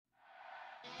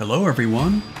Hello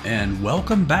everyone, and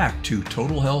welcome back to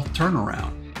Total Health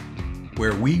Turnaround,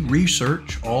 where we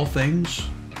research all things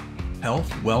health,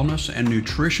 wellness, and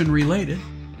nutrition related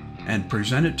and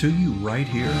present it to you right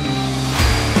here.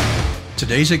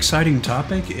 Today's exciting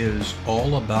topic is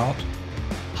all about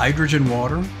hydrogen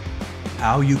water,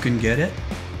 how you can get it,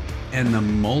 and the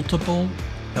multiple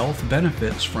health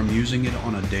benefits from using it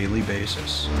on a daily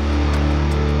basis.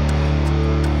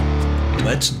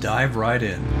 Let's dive right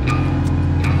in.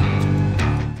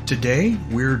 Today,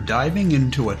 we're diving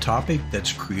into a topic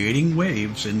that's creating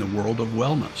waves in the world of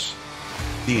wellness: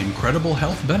 the incredible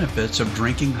health benefits of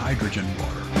drinking hydrogen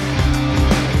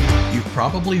water. You've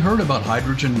probably heard about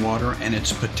hydrogen water and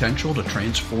its potential to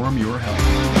transform your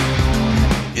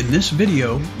health. In this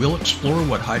video, we'll explore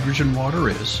what hydrogen water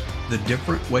is, the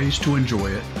different ways to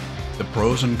enjoy it, the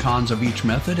pros and cons of each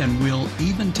method, and we'll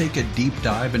even take a deep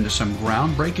dive into some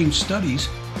groundbreaking studies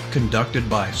conducted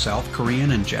by South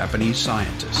Korean and Japanese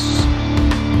scientists.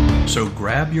 So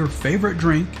grab your favorite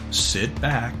drink, sit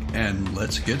back, and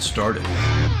let's get started.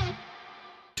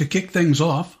 To kick things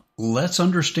off, let's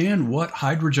understand what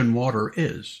hydrogen water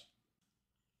is.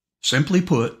 Simply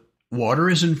put, water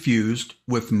is infused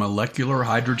with molecular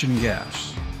hydrogen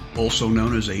gas, also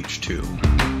known as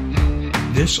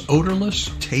H2. This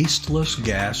odorless, tasteless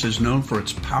gas is known for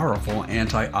its powerful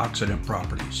antioxidant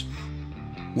properties.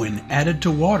 When added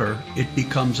to water, it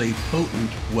becomes a potent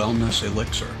wellness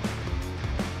elixir.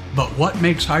 But what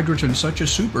makes hydrogen such a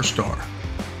superstar?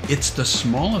 It's the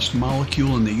smallest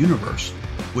molecule in the universe,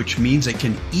 which means it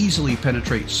can easily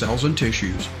penetrate cells and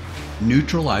tissues,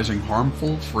 neutralizing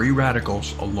harmful free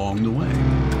radicals along the way.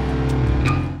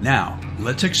 Now,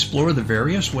 let's explore the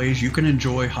various ways you can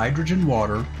enjoy hydrogen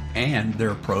water and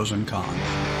their pros and cons.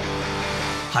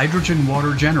 Hydrogen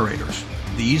water generators.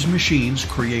 These machines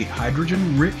create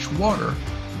hydrogen-rich water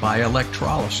by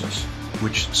electrolysis,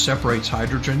 which separates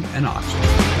hydrogen and oxygen.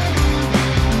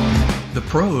 The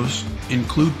pros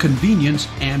include convenience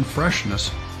and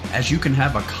freshness, as you can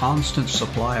have a constant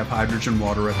supply of hydrogen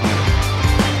water at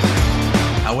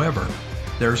home. However,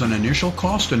 there's an initial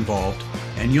cost involved,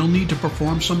 and you'll need to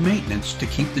perform some maintenance to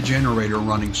keep the generator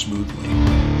running smoothly.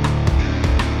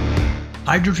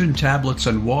 Hydrogen tablets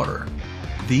and water.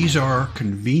 These are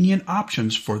convenient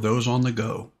options for those on the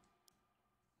go.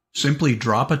 Simply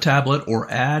drop a tablet or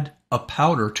add a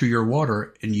powder to your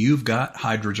water and you've got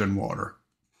hydrogen water.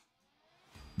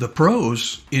 The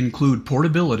pros include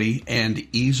portability and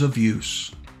ease of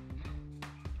use.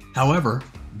 However,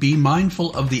 be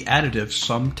mindful of the additives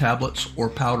some tablets or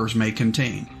powders may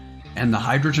contain, and the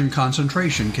hydrogen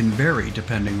concentration can vary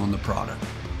depending on the product.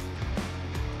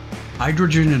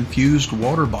 Hydrogen-infused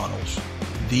water bottles.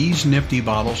 These nifty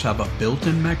bottles have a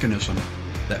built-in mechanism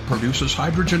that produces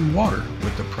hydrogen water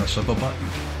with the press of a button.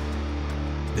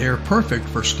 They are perfect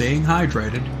for staying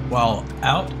hydrated while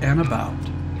out and about.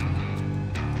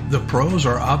 The pros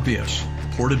are obvious: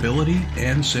 portability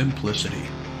and simplicity.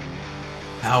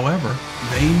 However,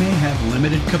 they may have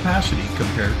limited capacity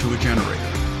compared to a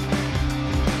generator.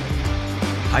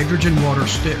 Hydrogen water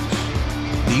sticks.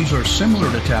 These are similar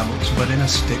to tablets but in a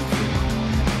stick form.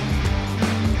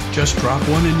 Just drop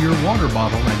one in your water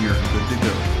bottle and you're good to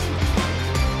go.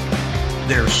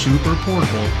 They're super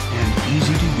portable and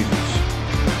easy to use.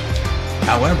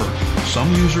 However,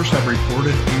 some users have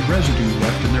reported a residue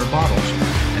left in their bottles,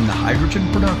 and the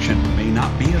hydrogen production may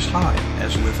not be as high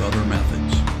as with other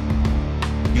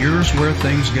methods. Here's where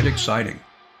things get exciting: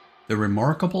 the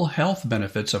remarkable health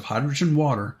benefits of hydrogen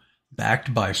water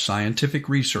backed by scientific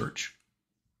research.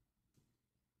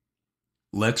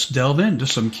 Let's delve into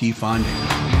some key findings.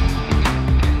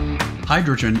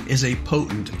 Hydrogen is a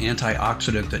potent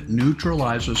antioxidant that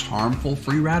neutralizes harmful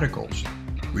free radicals,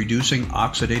 reducing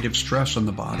oxidative stress on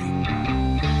the body.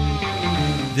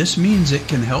 This means it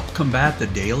can help combat the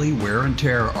daily wear and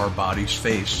tear our bodies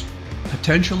face,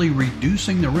 potentially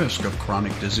reducing the risk of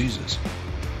chronic diseases.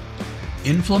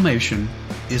 Inflammation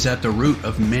is at the root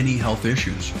of many health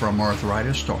issues, from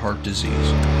arthritis to heart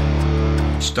disease.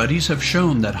 Studies have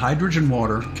shown that hydrogen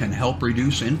water can help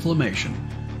reduce inflammation,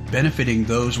 benefiting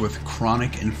those with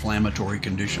chronic inflammatory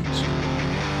conditions.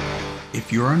 If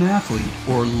you're an athlete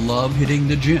or love hitting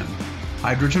the gym,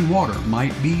 hydrogen water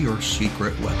might be your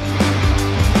secret weapon.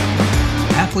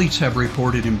 Athletes have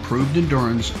reported improved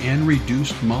endurance and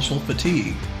reduced muscle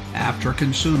fatigue after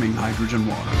consuming hydrogen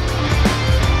water.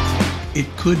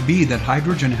 It could be that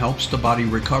hydrogen helps the body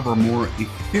recover more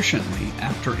efficiently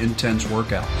after intense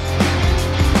workouts.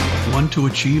 Want to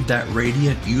achieve that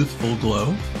radiant, youthful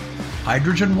glow?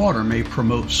 Hydrogen water may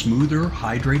promote smoother,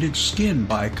 hydrated skin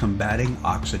by combating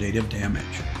oxidative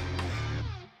damage.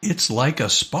 It's like a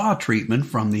spa treatment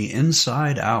from the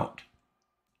inside out.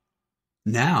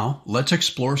 Now, let's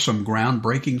explore some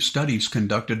groundbreaking studies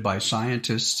conducted by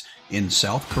scientists in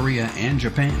South Korea and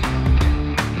Japan.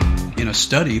 In a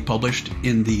study published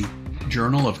in the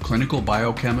Journal of Clinical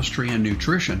Biochemistry and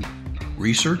Nutrition,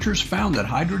 researchers found that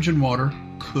hydrogen water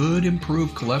could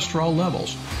improve cholesterol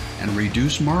levels and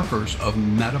reduce markers of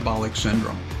metabolic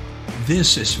syndrome.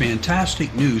 This is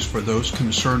fantastic news for those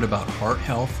concerned about heart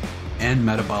health and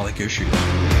metabolic issues.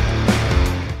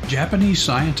 Japanese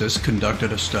scientists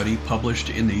conducted a study published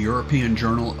in the European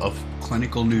Journal of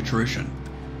Clinical Nutrition.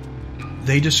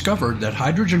 They discovered that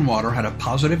hydrogen water had a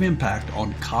positive impact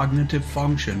on cognitive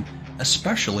function,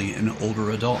 especially in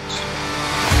older adults.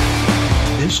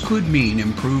 This could mean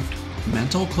improved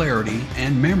mental clarity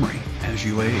and memory as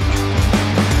you age.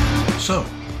 So,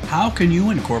 how can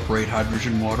you incorporate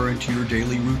hydrogen water into your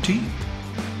daily routine?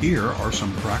 Here are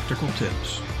some practical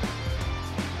tips.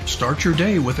 Start your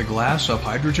day with a glass of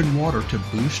hydrogen water to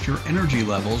boost your energy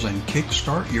levels and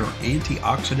kickstart your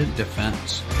antioxidant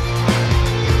defense.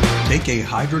 Take a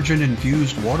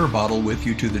hydrogen-infused water bottle with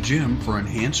you to the gym for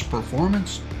enhanced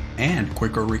performance and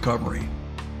quicker recovery.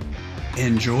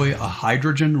 Enjoy a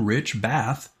hydrogen-rich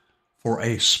bath for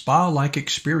a spa-like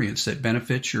experience that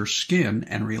benefits your skin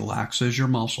and relaxes your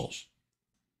muscles.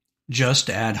 Just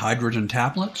add hydrogen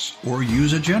tablets or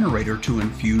use a generator to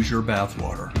infuse your bath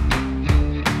water.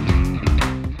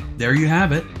 There you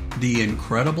have it, the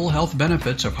incredible health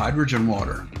benefits of hydrogen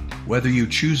water. Whether you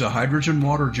choose a hydrogen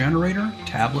water generator,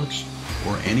 tablets,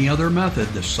 or any other method,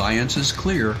 the science is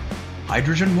clear.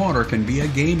 Hydrogen water can be a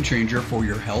game changer for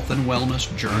your health and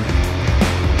wellness journey.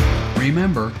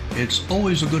 Remember, it's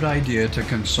always a good idea to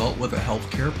consult with a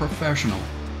healthcare professional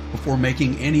before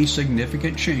making any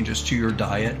significant changes to your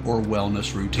diet or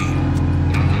wellness routine.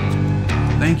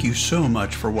 Thank you so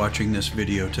much for watching this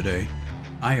video today.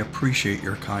 I appreciate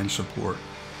your kind support.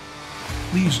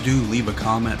 Please do leave a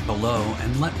comment below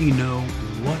and let me know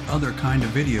what other kind of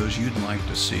videos you'd like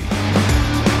to see.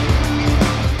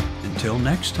 Until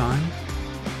next time,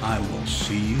 I will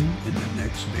see you in the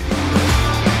next video.